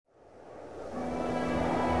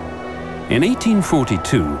In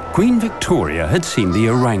 1842, Queen Victoria had seen the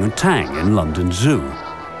orangutan in London Zoo.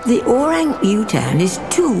 The orang-utan is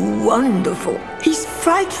too wonderful. He's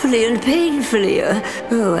frightfully and painfully,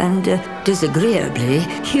 and disagreeably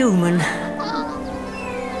human.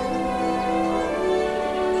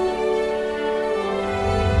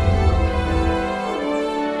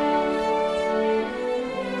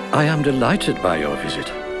 I am delighted by your visit,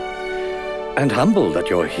 and humbled that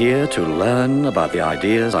you're here to learn about the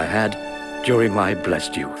ideas I had during my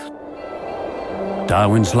blessed youth.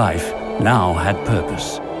 Darwin's life now had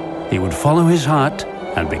purpose. He would follow his heart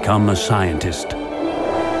and become a scientist.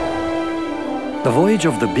 The voyage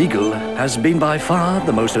of the Beagle has been by far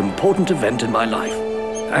the most important event in my life,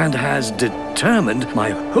 and has determined my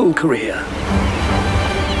whole career.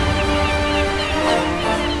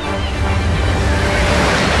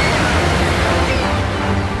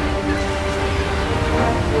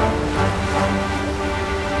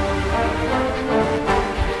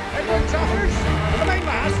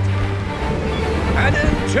 And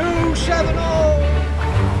in 270!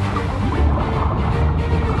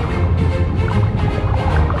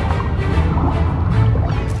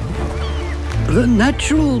 The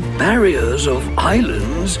natural barriers of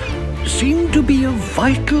islands seem to be a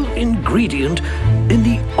vital ingredient in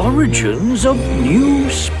the origins of new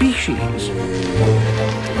species.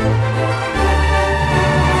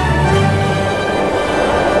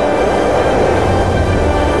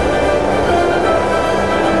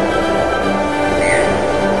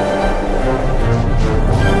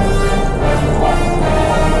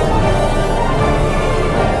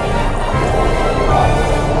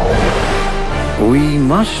 We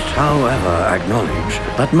must, however, acknowledge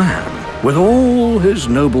that man, with all his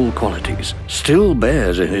noble qualities, still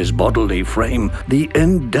bears in his bodily frame the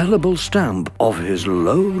indelible stamp of his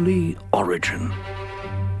lowly origin.